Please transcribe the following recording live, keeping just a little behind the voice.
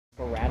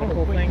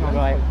cool thing, I'll go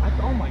like,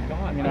 oh my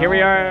god. here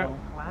we are.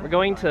 We're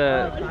going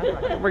to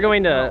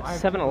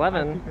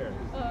 7-Eleven.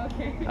 Oh,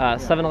 okay.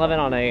 7-Eleven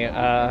on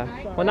a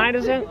what night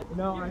is it?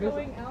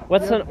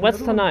 What's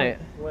tonight?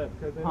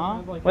 Huh?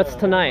 What's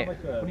tonight?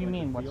 What do you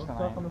mean, what's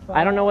tonight?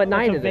 I don't know what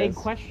night It's a it vague is.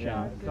 question.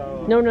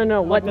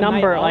 No. What the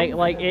number? night of?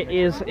 Like it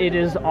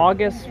is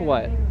August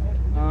what?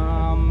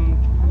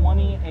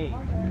 28.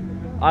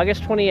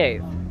 August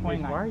 28th.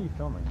 29. Why are you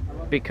filming?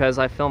 Because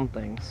I film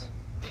things.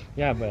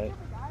 Yeah, but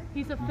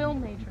He's a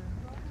film major.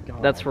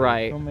 God, that's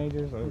right. Film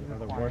majors are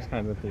the worst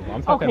kinds of people.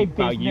 I'm talking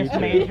about you two.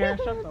 Major.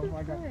 Shut the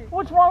fuck up.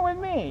 What's wrong with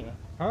me?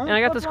 Huh? And I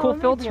got this cool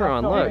filter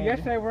on. Look.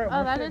 Yesterday we're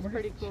that is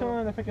pretty cool. chilling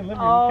in the freaking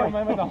living room.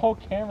 Came with the whole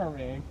camera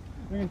rig.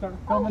 We can start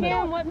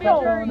filming what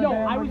major? No,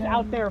 I was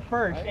out there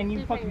first, and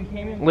you fucking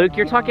came in. Luke,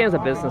 you're talking as a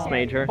business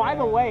major. By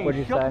the way, what'd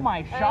you shook say?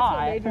 my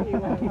shot.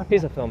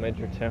 He's a film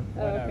major too.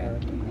 Oh, okay.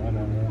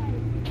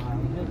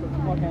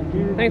 I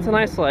think it's a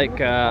nice like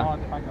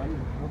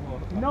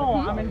No,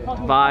 I'm in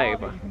fucking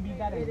vibe. You can be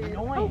that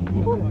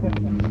annoying.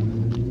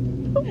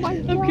 Oh my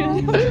god.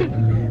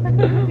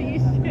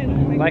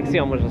 Lexi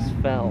almost just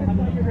fell.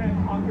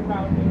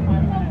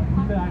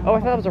 Oh, I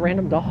thought it was a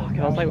random dog.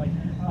 I was like,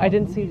 I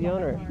didn't see the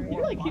owner.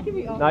 You're like kicking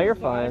me off. No, you're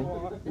fine.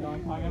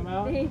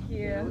 Thank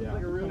you.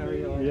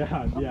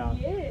 Yeah.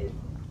 He is.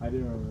 I do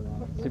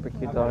remember that. Super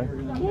cute dog.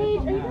 Gage,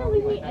 are you gonna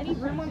leave me any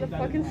room on the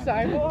fucking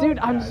sidewalk? Dude,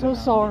 I'm so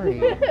sorry.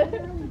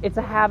 It's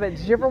a habit.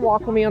 Did you ever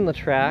walk with me on the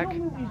track?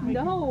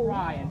 No.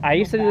 I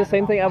used to do the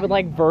same thing. I would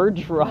like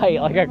verge right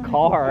like a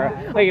car.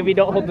 Like if you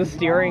don't hold the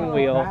steering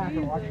wheel.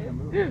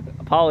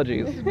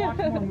 Apologies.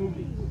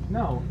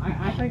 No,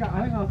 I think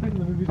I'll pick the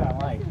movies I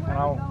like.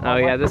 Oh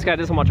yeah, this guy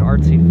doesn't watch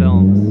artsy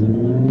films.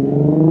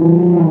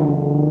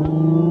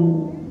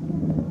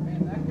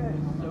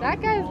 That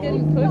guy's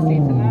getting pussy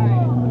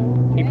tonight.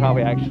 He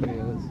probably actually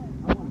is.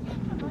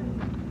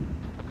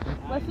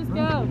 Let's just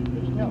go.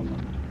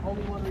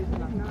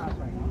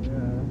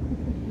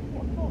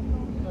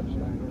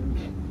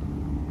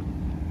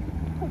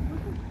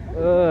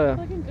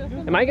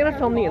 Am I gonna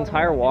film the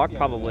entire walk?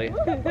 Probably. I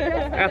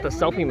got the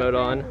selfie mode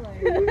on.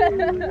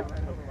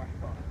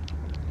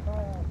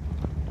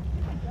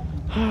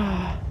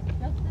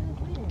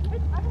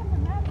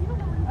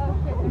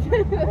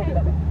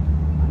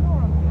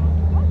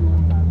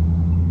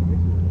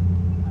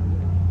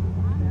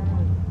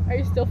 Are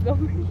you still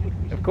filming?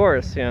 Of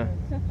course, yeah.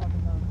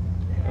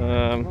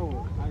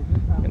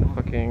 Gonna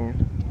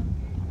fucking.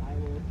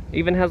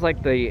 Even has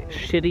like the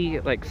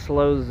shitty like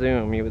slow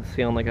zoom you would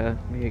see on like a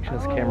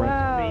VHS camera.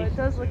 Wow, it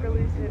does look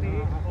really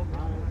shitty.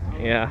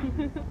 Yeah.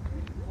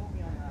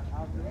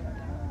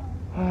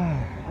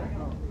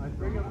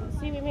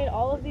 See, we made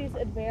all of these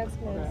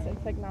advancements in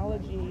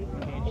technology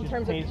in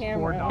terms of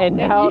camera, and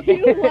now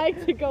you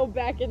like to go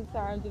back in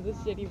time to the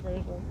shitty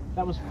version.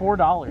 That was $4.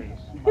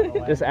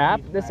 This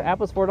app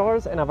was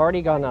 $4, and I've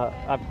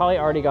probably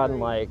already gotten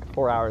like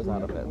 4 hours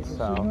out of it.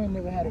 So. And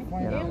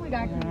we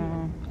got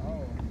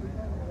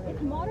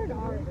it's modern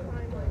art.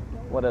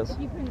 What is?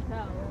 You can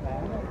tell.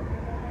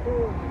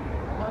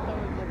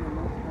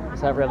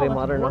 Is that really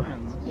modern art?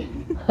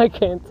 I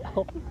can't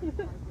tell.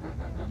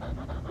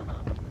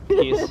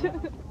 Peace.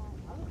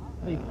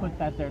 They put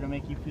that there to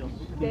make you feel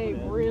stupid. They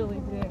really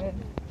did.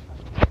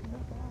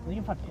 They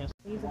can fuck piss.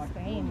 Use a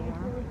stain,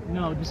 yeah.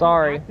 No, just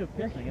sorry. active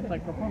pissing. It's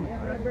like performance.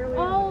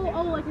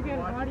 Oh, like if you had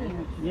an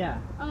audience. Yeah.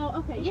 Oh,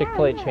 okay.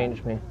 Chick-fil-A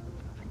changed me.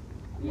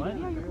 What?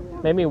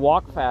 Made me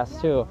walk fast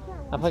too.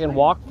 I fucking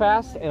walk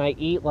fast and I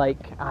eat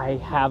like I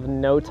have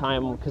no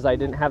time because I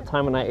didn't have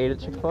time when I ate at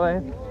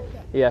Chick-fil-A.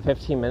 Yeah,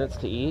 15 minutes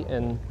to eat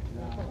and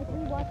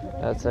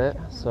that's it.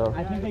 So.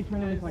 I think they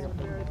turned it into like a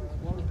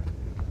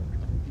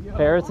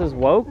Ferris is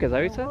woke, is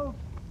that what you said?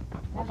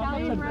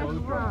 Italian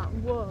restaurant.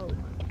 Whoa.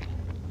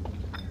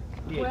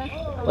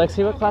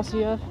 Lexi, what class do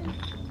you have?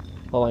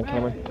 Hold on,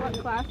 camera. What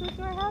classes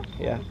do I have?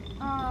 Yeah.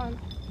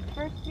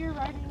 First year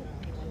writing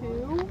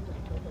 2.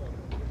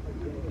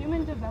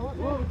 Human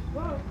development.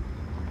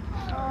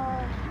 You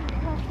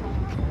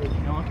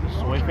know, like the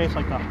soy face,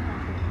 like the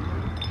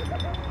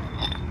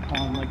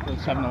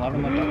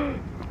 7-Eleven, like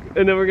that.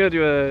 And then we're gonna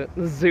do a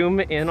zoom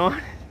in on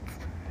it.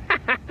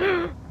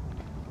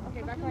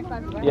 Okay, back to my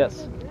classes. Right?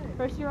 Yes.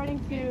 First year writing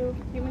 2,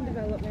 human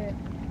development,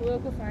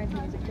 political science,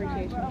 and music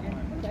appreciation,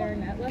 and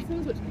clarinet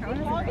lessons, which count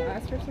as a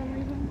class for some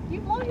reason.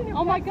 You vlog in your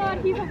Oh my god,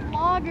 he's a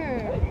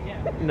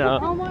vlogger! No.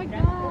 Oh my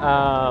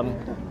god.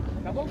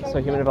 So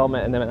human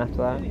development, and then after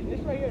that?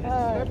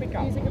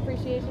 Music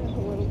appreciation, and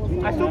political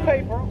science. I still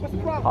pay, bro. What's the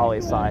problem?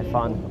 Poli-sci,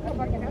 fun.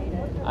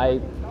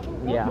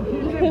 Yeah.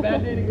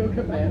 Bad day to go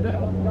commando.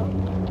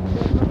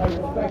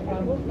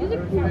 Music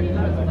appreciation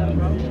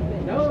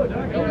is No,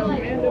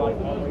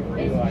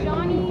 is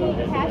Johnny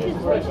Cash's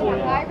reaching a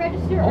high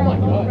register or a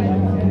low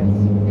register?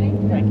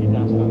 Thank you,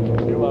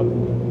 Justin. You're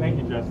welcome. Thank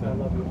you, Justin. I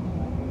love you.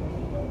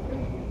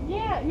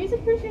 Yeah, music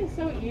appreciation is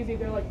so easy.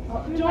 They're like,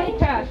 Johnny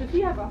Cash, does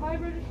he have a high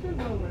register,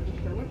 low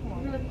register? Which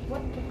one? You're like,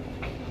 what the?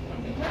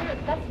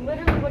 That's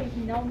literally what he's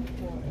known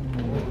for.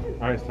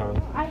 Alright,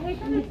 son. I hate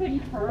that it's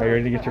like her. Are you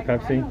ready to get your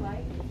Pepsi?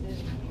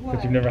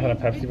 But you've never had a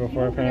Pepsi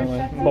before, apparently?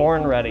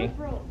 Born ready.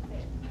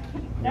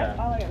 That's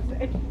all I gotta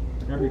say.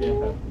 Every day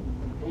Pepsi.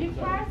 You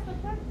passed the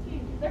Pepsi.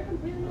 They're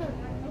completely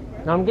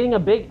like. No, I'm getting a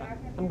big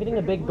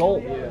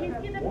gulp. He's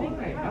getting a big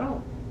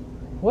one.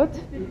 What?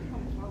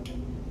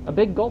 A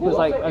big gulp is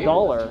like $1.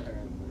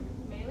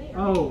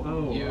 Oh.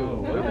 We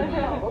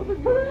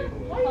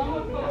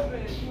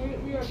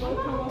are both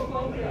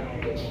homophobic.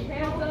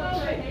 Hands up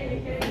for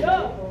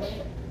handicap.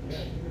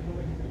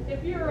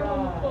 If you're a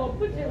homophobe,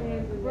 put your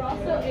hands in. We're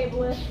also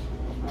ableists.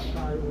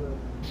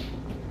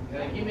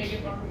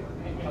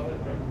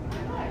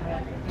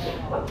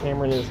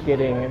 Cameron is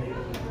getting.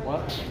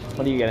 What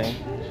are you getting?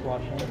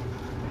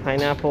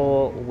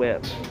 Pineapple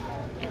whip.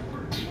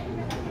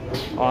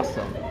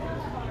 Awesome.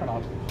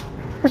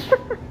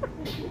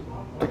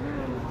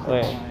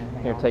 Wait,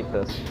 here, take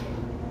this.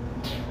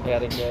 You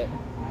gotta get.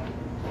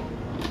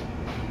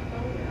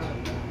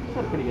 It's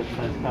a pretty good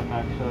size cup,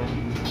 actually.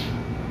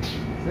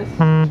 Is this?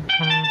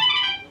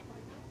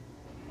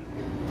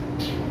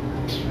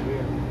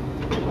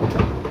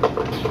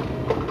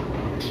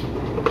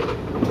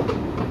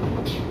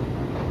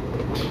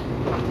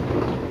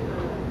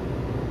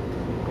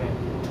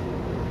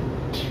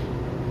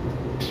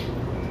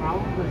 How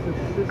does the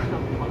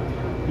system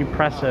function? You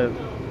press it.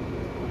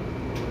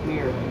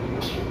 Weird.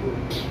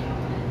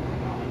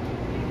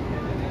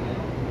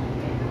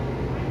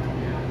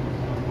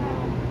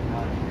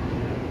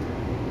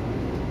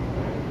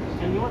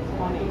 And you know what's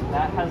funny?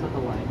 That has a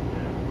delay.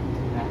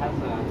 That has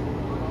a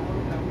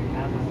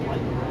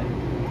slight delay.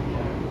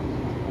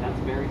 That's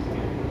very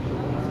scary.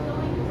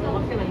 So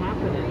what's gonna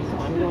happen is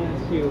I'm going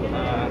to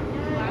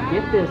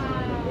get this.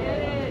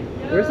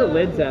 Where's the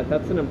lids at?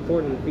 That's an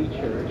important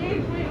feature.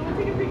 Wait, we'll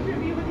take a picture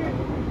of you with your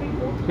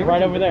vehicle.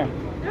 Right over there.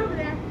 Over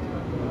there.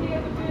 He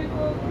has a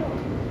vehicle.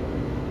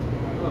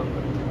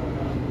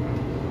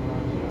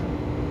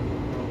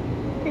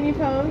 Can you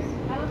pose?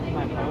 I don't think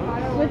My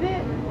pose? with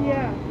it?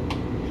 Yeah.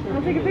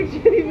 I'll take a picture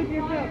of you with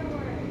your phone.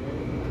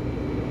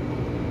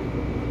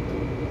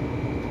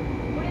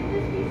 Wouldn't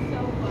this be so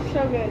fun?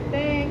 So good.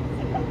 Thanks.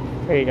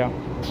 There you go.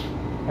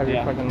 Have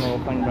your fucking little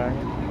thing back.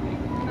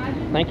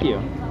 Thank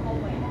you.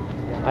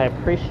 I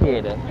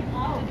appreciate it.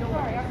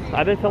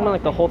 I've been filming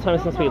like the whole time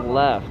since we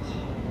left.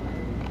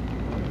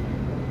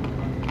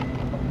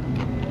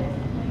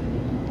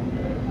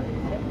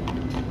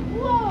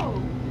 Whoa!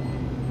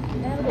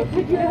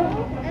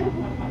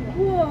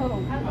 Whoa!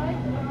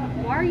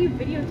 Why are you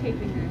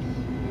videotaping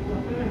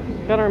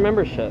this? Gotta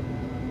remember shit.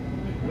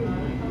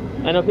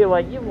 I know people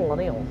are like, you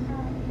millennials.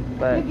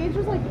 But Gage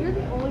was like, you're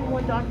the only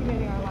one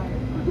documenting our lives.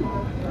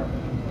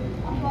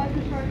 I'm glad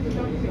you're starting to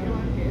document your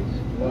life,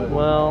 Gage.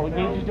 well,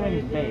 Gage is doing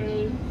his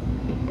face.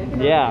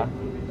 yeah.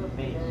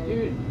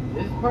 Dude,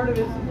 this is part of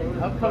his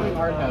upcoming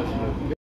art house show.